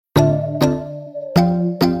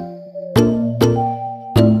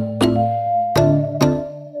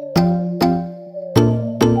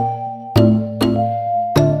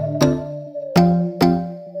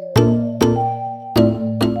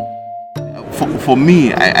for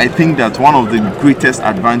me, I think that one of the greatest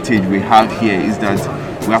advantage we have here is that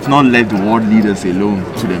we have not left the world leaders alone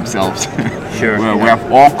to themselves. Sure. We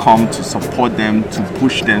have all come to support them, to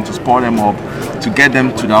push them, to spur them up, to get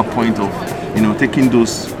them to that point of, taking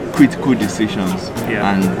those critical decisions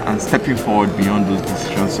and stepping forward beyond those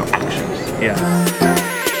decisions to actions. Yeah.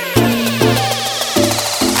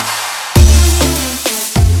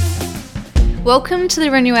 Welcome to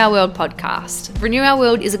the Renew Our World podcast. Renew Our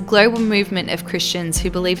World is a global movement of Christians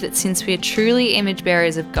who believe that since we are truly image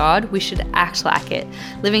bearers of God, we should act like it,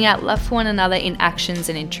 living out love for one another in actions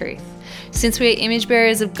and in truth. Since we are image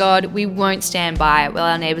bearers of God, we won't stand by while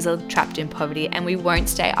our neighbours are trapped in poverty, and we won't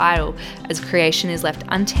stay idle as creation is left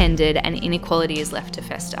untended and inequality is left to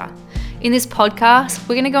fester. In this podcast,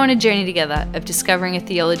 we're going to go on a journey together of discovering a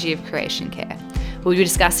theology of creation care. We'll be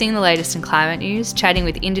discussing the latest in climate news, chatting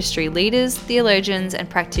with industry leaders, theologians and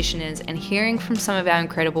practitioners, and hearing from some of our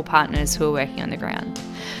incredible partners who are working on the ground.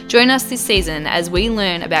 Join us this season as we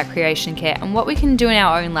learn about creation care and what we can do in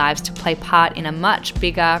our own lives to play part in a much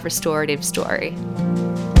bigger restorative story.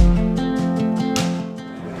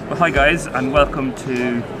 Well, hi guys, and welcome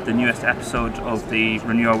to the newest episode of the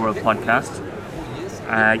Renew Our World podcast.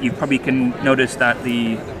 You probably can notice that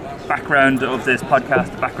the background of this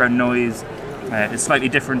podcast, the background noise, is slightly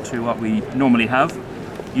different to what we normally have.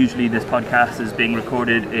 Usually this podcast is being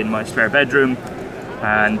recorded in my spare bedroom,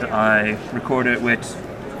 and I record it with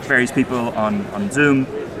various people on Zoom,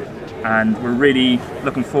 and we're really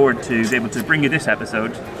looking forward to be able to bring you this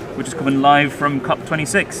episode, which is coming live from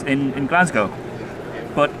COP26 in Glasgow.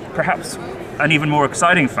 But perhaps an even more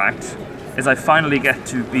exciting fact is I finally get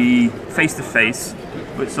to be face to face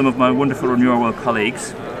with some of my wonderful Renew Our World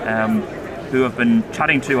colleagues, who I've been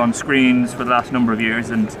chatting to on screens for the last number of years,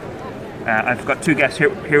 and I've got two guests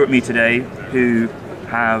here with me today who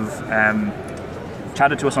have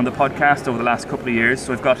chatted to us on the podcast over the last couple of years.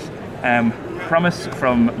 So we've got Promise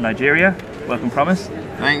from Nigeria. Welcome, Promise.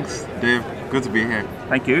 Thanks, Dave. Good to be here.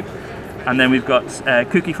 Thank you. And then we've got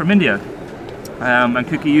Kuki from India. And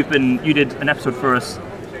Kuki, you did an episode for us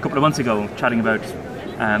a couple of months ago, chatting about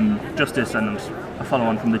justice and a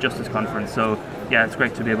follow-on from the Justice Conference. So yeah, it's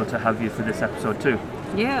great to be able to have you for this episode too.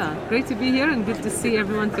 Yeah, great to be here and good to see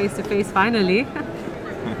everyone face to face finally.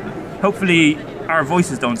 Hopefully our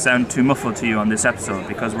voices don't sound too muffled to you on this episode,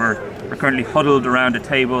 because we're currently huddled around a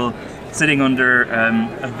table sitting under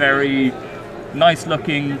a very nice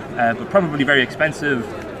looking but probably very expensive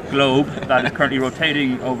globe that is currently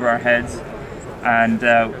rotating over our heads, and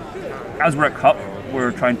as we're at COP,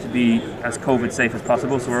 we're trying to be as COVID safe as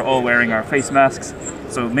possible, so we're all wearing our face masks,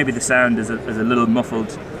 so maybe the sound is a little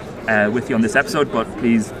muffled with you on this episode, but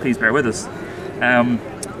please bear with us.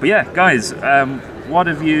 But yeah, guys, what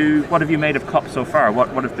have you made of COP so far?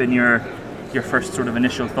 What have been your first sort of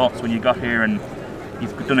initial thoughts when you got here? And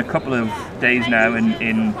you've done a couple of days now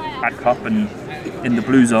at COP and in the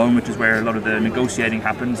Blue Zone, which is where a lot of the negotiating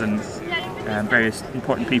happens, and various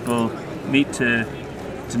important people meet to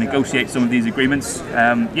negotiate some of these agreements.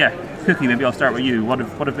 Kuki, maybe I'll start with you. What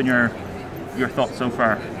have been your thoughts so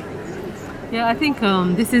far? Yeah, I think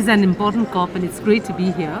this is an important COP and it's great to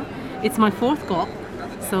be here. It's my fourth COP,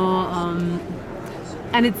 so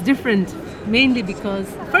and it's different mainly because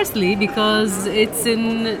it's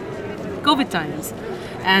in COVID times,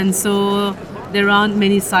 and so there aren't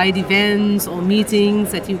many side events or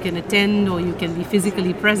meetings that you can attend or you can be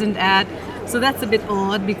physically present at. So that's a bit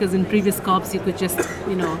odd, because in previous COPs you could just,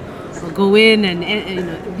 go in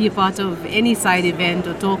and be a part of any side event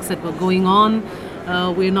or talks that were going on.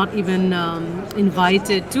 We're not even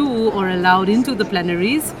invited to or allowed into the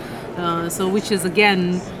plenaries, so which is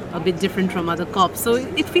again a bit different from other COPs. So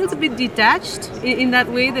it feels a bit detached in that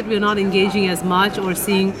way, that we're not engaging as much or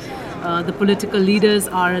seeing the political leaders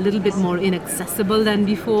are a little bit more inaccessible than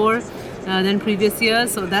before, than previous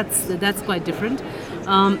years. So that's quite different.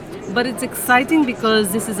 But it's exciting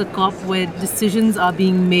because this is a COP where decisions are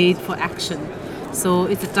being made for action. So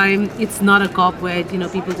it's not a COP where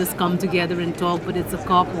people just come together and talk, but it's a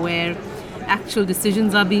COP where actual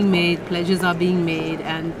decisions are being made, pledges are being made,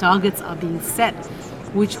 and targets are being set,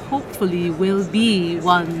 which hopefully will be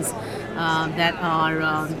ones that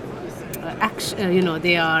are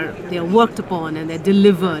they are worked upon and they're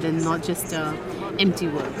delivered and not just empty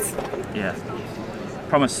words. Yeah.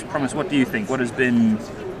 Promise. What do you think? What has been?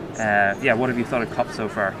 What have you thought of COP so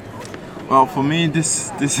far? Well, for me,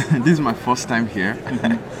 this is my first time here,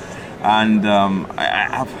 and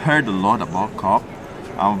I've heard a lot about COP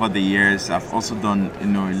over the years. I've also done a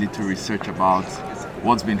little research about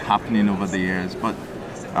what's been happening over the years. But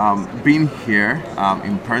being here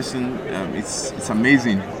in person, it's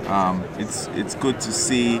amazing. It's good to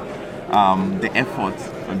see the efforts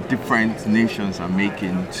different nations are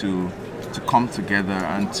making to come together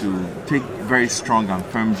and to take very strong and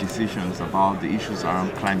firm decisions about the issues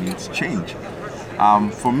around climate change.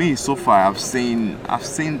 For me, so far, I've seen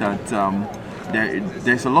that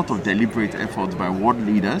there's a lot of deliberate efforts by world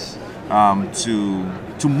leaders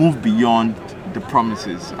to move beyond the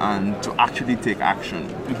promises and to actually take action.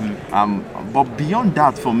 But beyond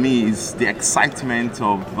that, for me, is the excitement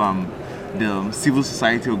of the civil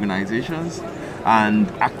society organizations and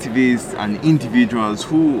activists and individuals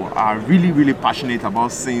who are really, really passionate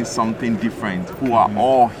about seeing something different, who are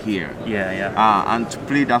all here. And to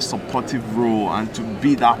play that supportive role and to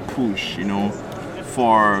be that push,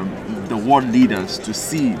 for the world leaders to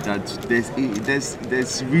see that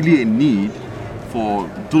there's really a need for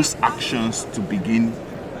those actions to begin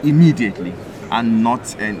immediately and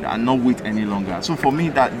not wait any longer. So for me,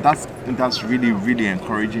 that's really, really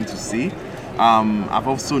encouraging to see. I've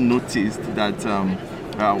also noticed that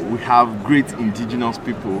we have great indigenous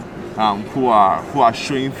people who are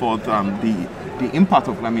showing forth the impact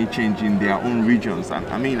of climate change in their own regions.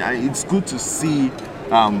 I mean, it's good to see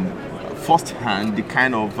firsthand the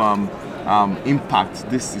kind of impact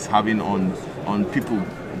this is having on people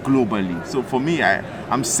globally. So for me,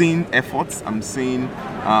 I'm seeing efforts, I'm seeing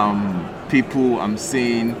people, I'm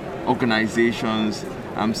seeing organizations,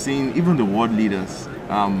 I'm seeing even the world leaders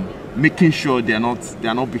making sure they're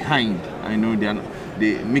not behind. I know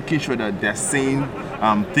they're making sure that they're saying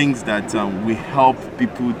things that will help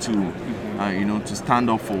people to stand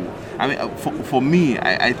up for. I mean, for me,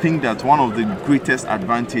 I think that one of the greatest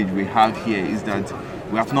advantage we have here is that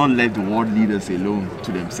we have not left the world leaders alone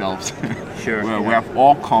to themselves. Sure. We have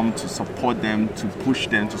all come to support them, to push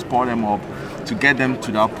them, to spur them up, to get them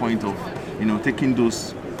to that point of, taking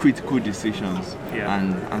those critical decisions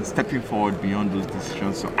and stepping forward beyond those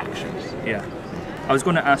decisions to actions. Yeah. I was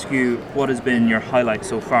going to ask you what has been your highlight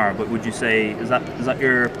so far, but would you say is that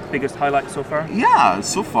your biggest highlight so far? Yeah,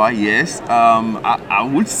 so far, yes. I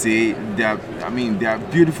would say there are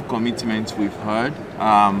beautiful commitments we've heard.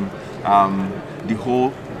 The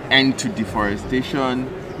whole end to deforestation,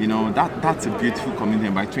 that's a beautiful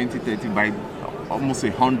commitment by 2030 by almost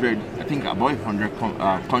 100, I think about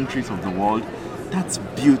 100 countries of the world. That's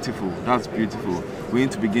beautiful. That's beautiful. We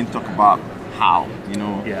need to begin to talk about how,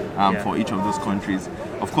 for each of those countries.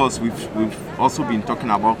 Of course, we've also been talking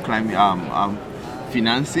about climate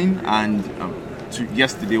financing, and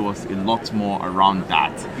yesterday was a lot more around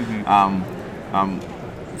that.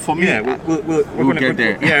 For me, we'll get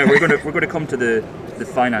there. Yeah, we're going to come to the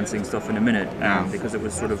financing stuff in a minute, because it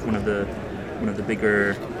was sort of one of the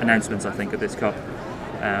bigger announcements, I think, at this COP.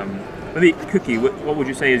 Maybe Cookie, what would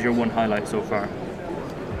you say is your one highlight so far?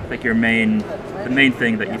 Like the main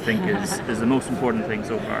thing that you think is the most important thing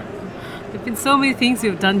so far? There've been so many things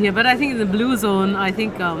we've done here, but I think in the Blue Zone, I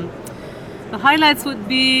think the highlights would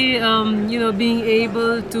be, being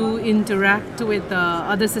able to interact with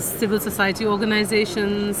other civil society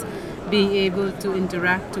organizations, being able to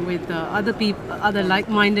interact with other people, other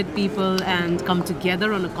like-minded people, and come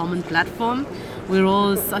together on a common platform. We're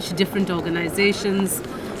all such different organizations,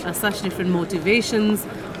 such different motivations,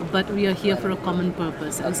 but we are here for a common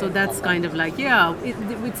purpose. And so that's kind of like,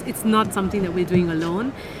 it's not something that we're doing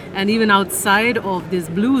alone. And even outside of this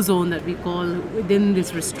blue zone that we call, within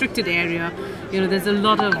this restricted area, there's a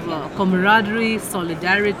lot of camaraderie,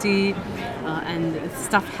 solidarity, and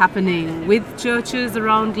stuff happening with churches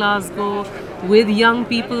around Glasgow, with young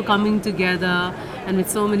people coming together, and with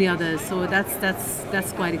so many others. So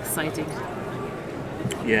that's quite exciting.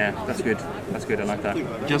 Yeah, that's good. That's good. I like that.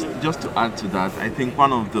 Just to add to that, I think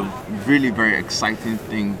one of the really very exciting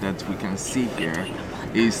things that we can see here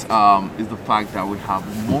is the fact that we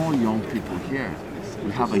have more young people here.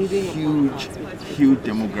 We have a huge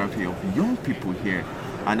demography of young people here,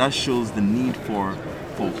 and that shows the need for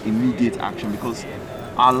immediate action, because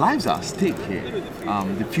our lives are at stake here.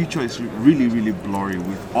 The future is really, really blurry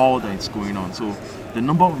with all that is going on. So the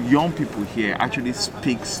number of young people here actually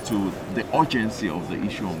speaks to the urgency of the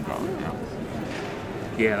issue on ground.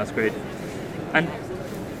 Yeah, that's great. And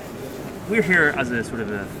we're here as a sort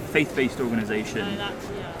of a faith-based organization,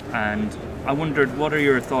 and I wondered, what are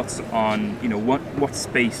your thoughts on, what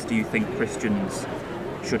space do you think Christians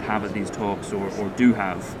should have at these talks or do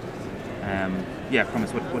have?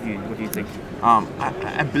 Promise, what do you think?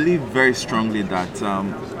 I believe very strongly that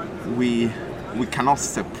we cannot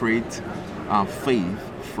separate faith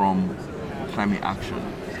from climate action.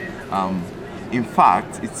 In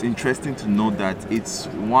fact, it's interesting to note that it's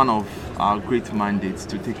one of our great mandates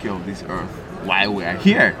to take care of this earth while we are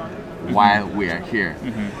here.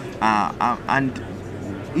 And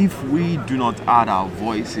if we do not add our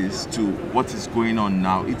voices to what is going on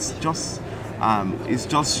now, it's just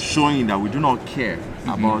showing that we do not care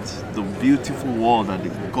about the beautiful world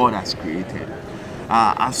that God has created.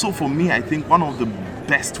 And so for me, I think one of the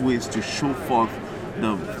best ways to show forth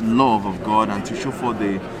the love of God and to show forth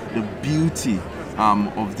the beauty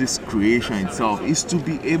of this creation itself is to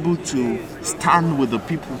be able to stand with the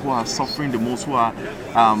people who are suffering the most,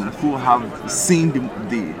 who have seen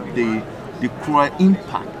the cruel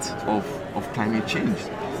impact of climate change.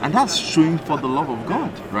 And that's showing for the love of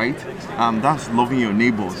God, right? That's loving your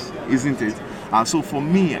neighbors, isn't it? So for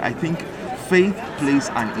me, I think faith plays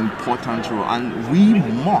an important role, and we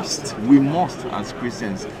must as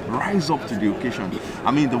Christians rise up to the occasion.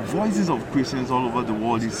 I mean, the voices of Christians all over the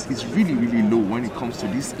world is really, really low when it comes to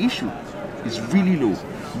this issue. It's really low.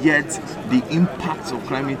 Yet the impacts of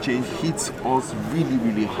climate change hits us really,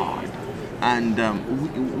 really hard. And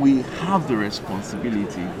we have the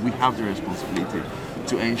responsibility.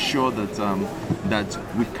 To ensure that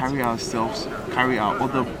we carry our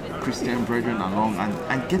other Christian brethren along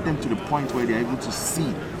and get them to the point where they're able to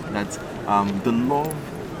see that the love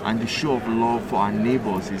and the show of love for our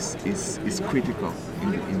neighbors is critical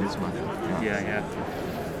in this matter. Yeah.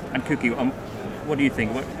 And Kuki, what do you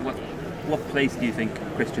think? What place do you think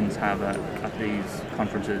Christians have at these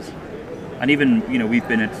conferences? And even, we've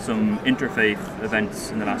been at some interfaith events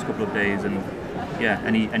in the last couple of days, and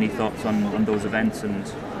any thoughts on those events and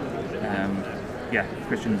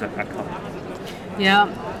Christians at COP? Yeah,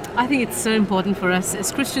 I think it's so important for us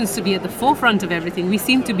as Christians to be at the forefront of everything. We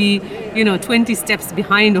seem to be, 20 steps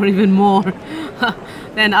behind or even more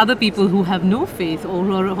than other people who have no faith or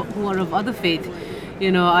who are of other faith.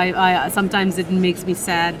 I sometimes it makes me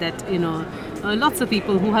sad that, lots of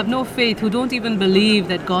people who have no faith, who don't even believe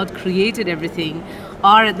that God created everything,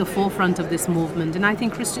 are at the forefront of this movement. And I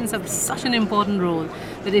think Christians have such an important role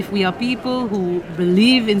that if we are people who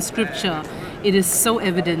believe in Scripture, it is so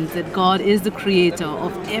evident that God is the creator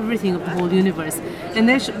of everything, of the whole universe. And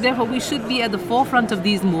therefore we should be at the forefront of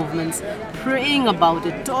these movements, praying about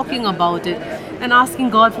it, talking about it, and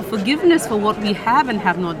asking God for forgiveness for what we have and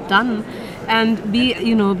have not done, and be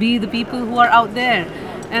the people who are out there.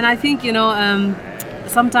 And I think,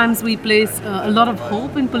 sometimes we place a lot of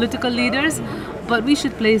hope in political leaders, but we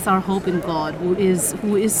should place our hope in God, who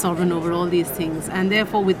is sovereign over all these things. And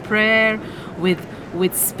therefore, with prayer, with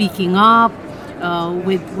speaking up,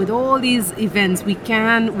 with all these events, we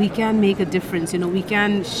can make a difference. We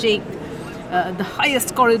can shake the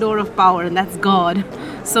highest corridor of power, and that's God,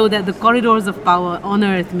 so that the corridors of power on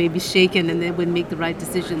earth may be shaken, and they will make the right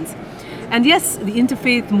decisions. And yes, the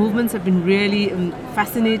interfaith movements have been really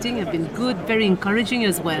fascinating, have been good, very encouraging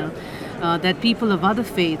as well, that people of other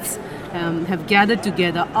faiths have gathered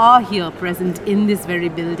together, are here present in this very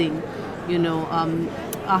building,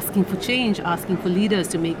 asking for change, asking for leaders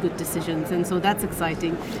to make good decisions. And so that's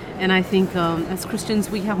exciting. And I think as Christians,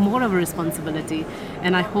 we have more of a responsibility.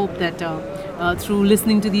 And I hope that through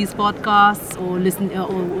listening to these podcasts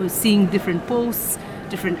or seeing different posts,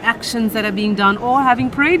 different actions that are being done, or having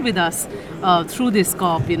prayed with us through this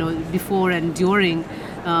COP, before and during,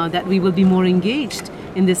 that we will be more engaged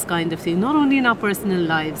in this kind of thing, not only in our personal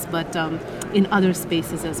lives, but in other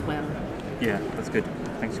spaces as well. Yeah, that's good.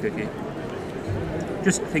 Thanks, Kuki.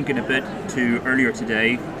 Just thinking a bit to earlier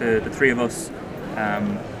today, the three of us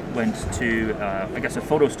went to, a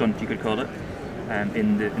photo stunt, you could call it,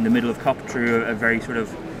 in the middle of COP, through a very sort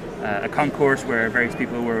of a concourse where various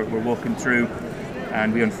people were walking through.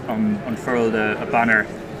 And we unfurled a banner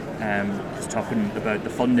just talking about the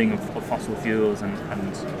funding of fossil fuels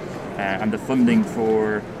and the funding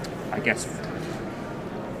for, I guess,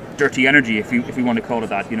 dirty energy, if you want to call it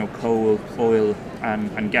that, coal, oil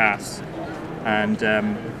and gas. And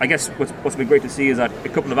I guess what's been great to see is that a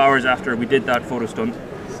couple of hours after we did that photo stunt,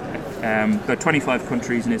 about 25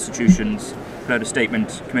 countries and institutions put out a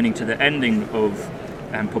statement committing to the ending of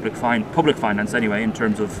public finance anyway, in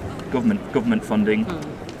terms of government funding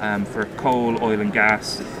for coal, oil and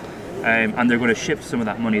gas, and they're going to shift some of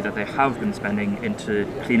that money that they have been spending into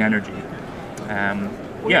clean energy.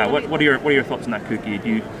 What are your thoughts on that,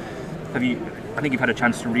 Kuki? I think you've had a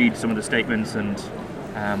chance to read some of the statements, and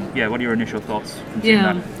what are your initial thoughts from seeing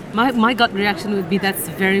that? My gut reaction would be that's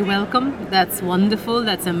very welcome, that's wonderful,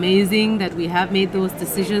 that's amazing that we have made those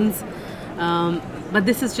decisions, but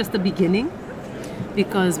this is just the beginning.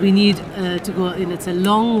 Because we need to go, it's a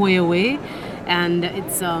long way away, and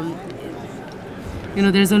it's,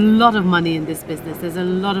 there's a lot of money in this business. There's a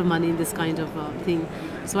lot of money in this kind of thing.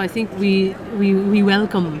 So I think we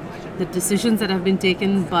welcome the decisions that have been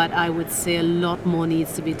taken, but I would say a lot more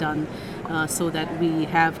needs to be done. so that we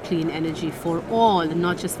have clean energy for all, and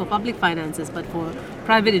not just for public finances, but for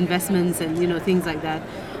private investments and things like that.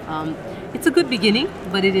 It's a good beginning,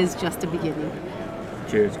 but it is just a beginning.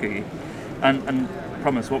 Cheers, Cookie. And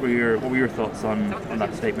Promise, what were your thoughts on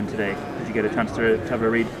that statement today? Did you get a chance to have a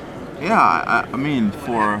read? Yeah, I mean,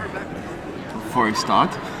 for a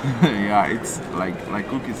start, yeah, it's like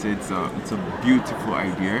Cookie said, it's a beautiful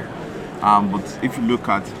idea. But if you look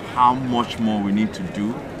at how much more we need to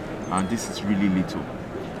do, this is really little.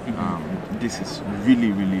 This is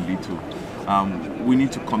really, really little. We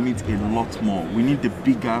need to commit a lot more. We need the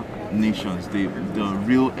bigger nations, the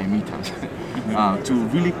real emitters, to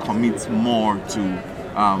really commit more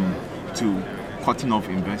to cutting off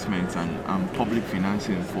investments and public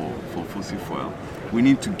financing for fossil fuel. We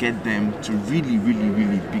need to get them to really, really,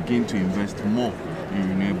 really begin to invest more in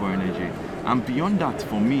renewable energy. And beyond that,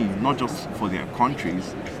 for me, not just for their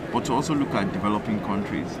countries, but to also look at developing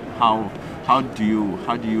countries. How do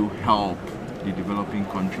you help the developing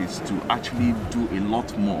countries to actually do a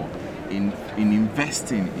lot more in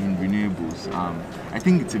investing in renewables? I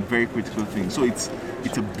think it's a very critical thing. So it's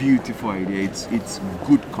a beautiful idea. It's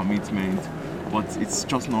good commitment, but it's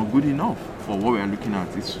just not good enough for what we are looking at.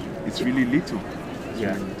 It's really little.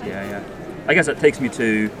 Yeah. I guess that takes me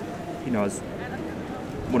to, as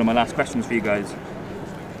one of my last questions for you guys.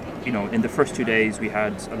 In the first 2 days, we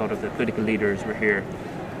had a lot of the political leaders were here,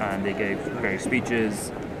 and they gave various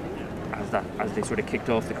speeches as they sort of kicked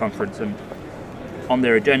off the conference. And on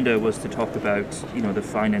their agenda was to talk about, the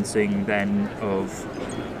financing then of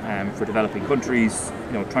for developing countries.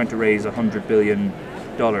 Trying to raise $100 billion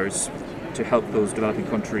to help those developing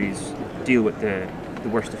countries deal with the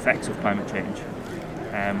worst effects of climate change.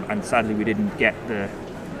 And sadly, we didn't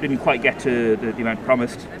quite get to the amount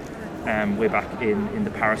promised way back in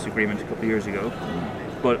the Paris Agreement a couple of years ago.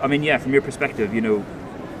 But I mean, yeah, from your perspective,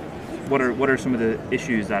 what are some of the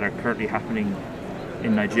issues that are currently happening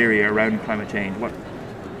in Nigeria around climate change?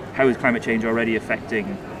 How is climate change already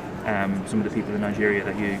affecting some of the people in Nigeria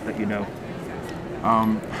that you know?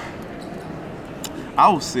 I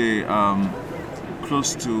would say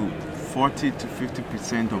close to 40 to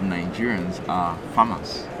 50% of Nigerians are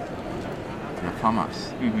farmers. They're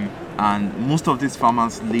farmers. And most of these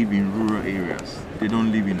farmers live in rural areas. They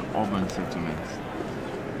don't live in urban settlements.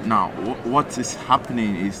 Now, what is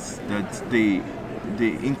happening is that the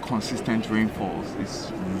inconsistent rainfalls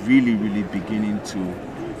is really, really beginning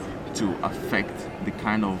to affect the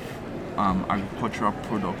kind of agricultural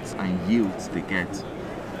products and yields they get.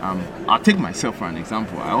 I'll take myself for an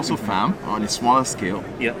example. I also farm on a smaller scale.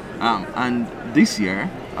 Yeah. And this year,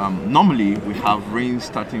 normally we have rain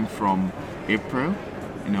starting from April.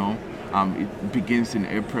 It begins in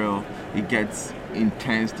April. It gets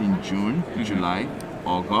intense in June, July,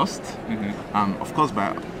 August. Of course,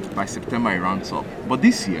 by September it ramps up. But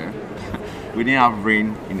this year, we didn't have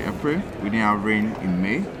rain in April. We didn't have rain in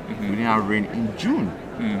May. We didn't have rain in June.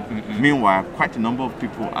 Meanwhile, quite a number of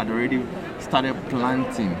people had already started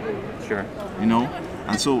planting. Sure.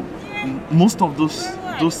 And so most of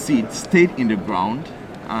those seeds stayed in the ground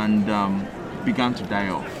and began to die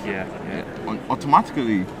off. Yeah.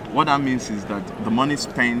 Automatically, what that means is that the money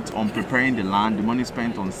spent on preparing the land, the money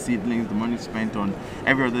spent on seedlings, the money spent on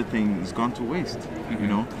every other thing is gone to waste.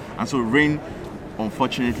 And so rain,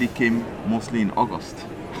 unfortunately, came mostly in August.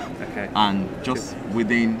 Okay. And just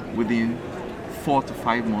within 4 to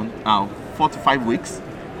 5 months, 4 to 5 weeks,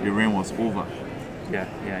 the rain was over.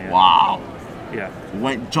 Yeah. Wow. Yeah.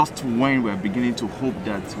 When we're beginning to hope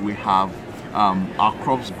that we have our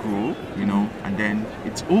crops grow, and then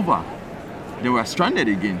it's over. Then we're stranded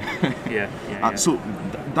again. Yeah. So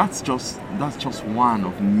that's just one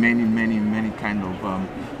of many kind of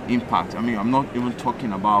impact. I mean, I'm not even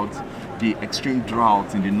talking about the extreme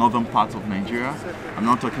drought in the northern part of Nigeria. I'm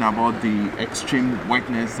not talking about the extreme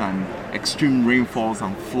wetness and extreme rainfalls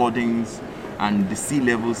and floodings and the sea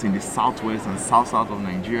levels in the southwest and south of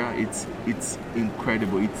Nigeria. It's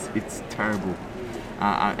incredible. It's terrible.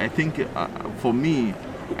 I think for me,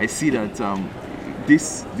 I see that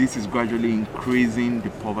this is gradually increasing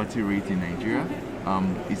the poverty rate in Nigeria.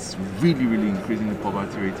 It's really increasing the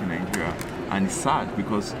poverty rate in Nigeria, and it's sad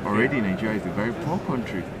because already Nigeria is a very poor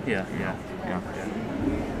country. Yeah.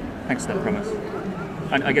 Thanks for that, Promise.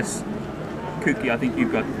 And I guess, Cookie, I think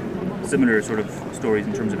you've got similar sort of stories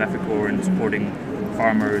in terms of EFICOR and supporting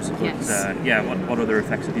farmers. But Yes. What other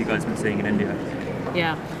effects have you guys been seeing in India?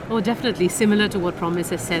 Yeah, definitely similar to what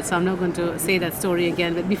Promise has said. So I'm not going to say that story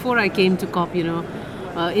again. But before I came to COP,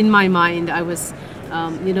 in my mind, I was,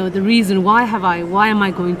 the reason why am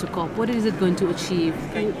I going to COP? What is it going to achieve?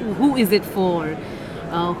 Who is it for?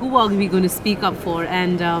 Who are we going to speak up for?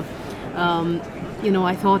 And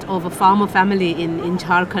I thought of a farmer family in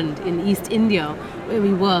Jharkhand, in East India, where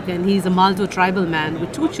we work, and he's a Maldo tribal man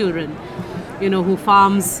with 2 children, who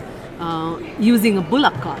farms using a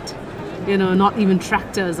bullock cart, not even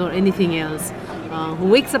tractors or anything else, who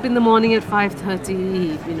wakes up in the morning at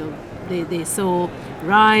 5:30, they sow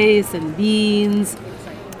rice and beans,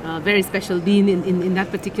 very special bean in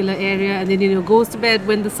that particular area, and then, goes to bed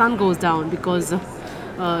when the sun goes down because,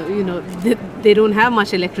 they don't have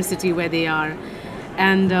much electricity where they are.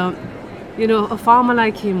 And, a farmer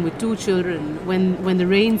like him with 2 children, when the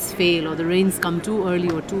rains fail or the rains come too early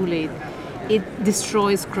or too late, it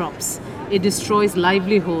destroys crops, it destroys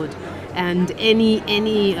livelihood and any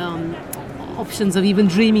options of even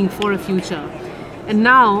dreaming for a future. And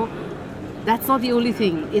now, that's not the only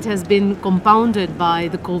thing. It has been compounded by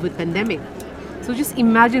the COVID pandemic. So just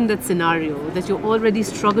imagine that scenario, that you're already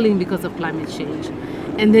struggling because of climate change.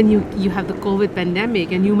 And then you have the COVID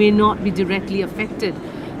pandemic, and you may not be directly affected,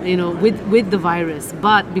 with the virus,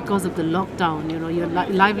 but because of the lockdown, your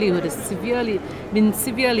livelihood has been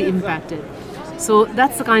severely impacted. So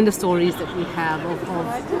that's the kind of stories that we have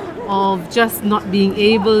of just not being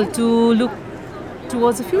able to look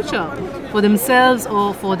towards the future for themselves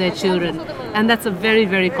or for their children. And that's a very,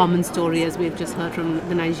 very common story, as we've just heard from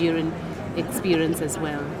the Nigerian experience as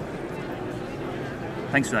well.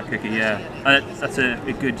 Thanks for that, Kiki. Yeah, that's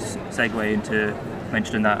a good segue into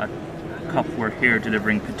mentioning that at COP we're here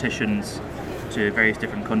delivering petitions to various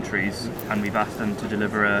different countries, and we've asked them to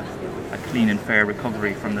deliver a clean and fair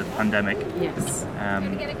recovery from the pandemic. Yes.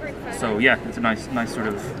 So yeah, it's a nice sort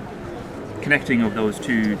of connecting of those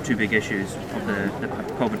two big issues of the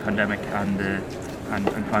COVID pandemic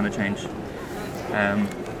and climate change.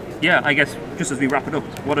 I guess just as we wrap it up,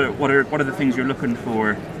 what are the things you're looking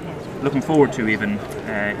forward to even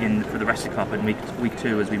for the rest of COP in week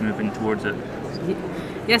 2 as we move in towards it?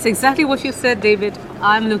 Yes, exactly what you said, David.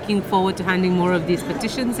 I'm looking forward to handing more of these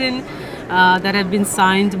petitions in that have been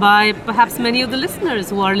signed by perhaps many of the listeners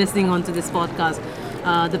who are listening onto this podcast.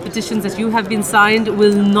 The petitions that you have been signed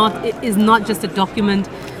is not just a document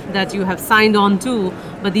that you have signed on to,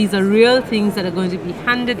 but these are real things that are going to be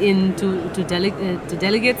handed in to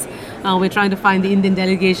delegates. We're trying to find the Indian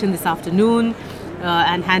delegation this afternoon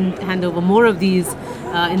and hand over more of these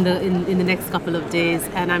in the next couple of days.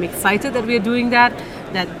 And I'm excited that we are doing that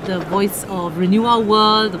the voice of Renew Our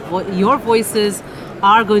World, your voices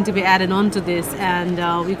are going to be added on to this, and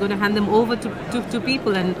we're going to hand them over to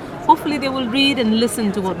people, and hopefully they will read and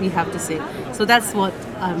listen to what we have to say. So that's what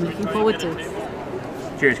I'm looking forward to.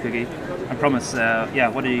 Cheers, Cookie. I promise,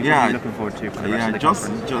 what are you looking forward to for the rest of the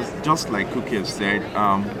conference? Just like Cookie has said,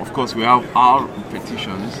 of course we have our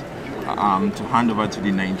petitions to hand over to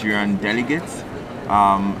the Nigerian delegates.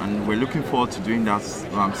 And we're looking forward to doing that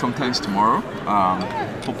sometimes tomorrow.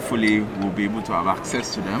 Hopefully we'll be able to have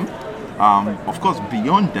access to them. Of course,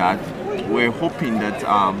 beyond that, we're hoping that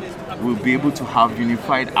we'll be able to have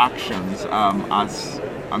unified actions as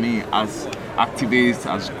activists,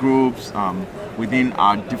 as groups within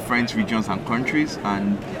our different regions and countries,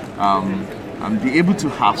 and be able to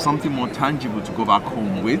have something more tangible to go back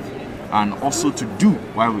home with, and also to do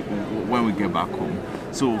when we get back home.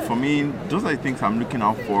 So for me, those are the things I'm looking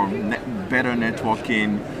out for: better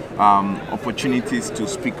networking, opportunities to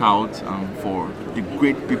speak out for the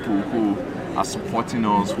great people who are supporting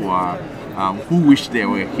us, who wish they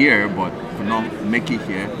were here but could not make it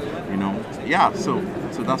here.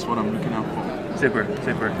 So that's what I'm looking out for. Super.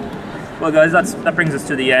 Well, guys, that brings us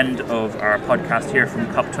to the end of our podcast here from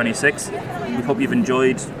COP26. We hope you've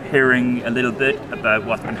enjoyed hearing a little bit about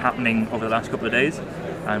what's been happening over the last couple of days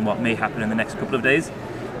and what may happen in the next couple of days.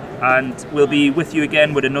 And we'll be with you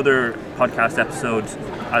again with another podcast episode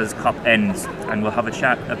as COP ends, and we'll have a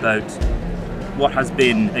chat about what has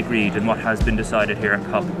been agreed and what has been decided here at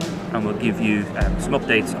COP, and we'll give you some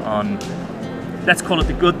updates on, let's call it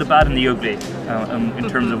the good, the bad and the ugly in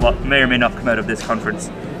terms of what may or may not come out of this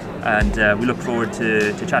conference. And we look forward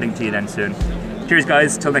to chatting to you then soon. Cheers,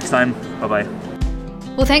 guys. Till next time. Bye-bye.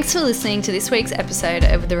 Well, thanks for listening to this week's episode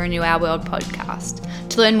of the Renew Our World podcast.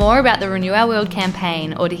 To learn more about the Renew Our World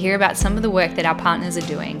campaign, or to hear about some of the work that our partners are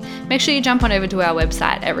doing, make sure you jump on over to our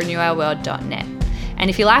website at renewourworld.net. And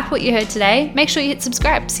if you like what you heard today, make sure you hit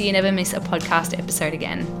subscribe so you never miss a podcast episode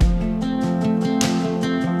again.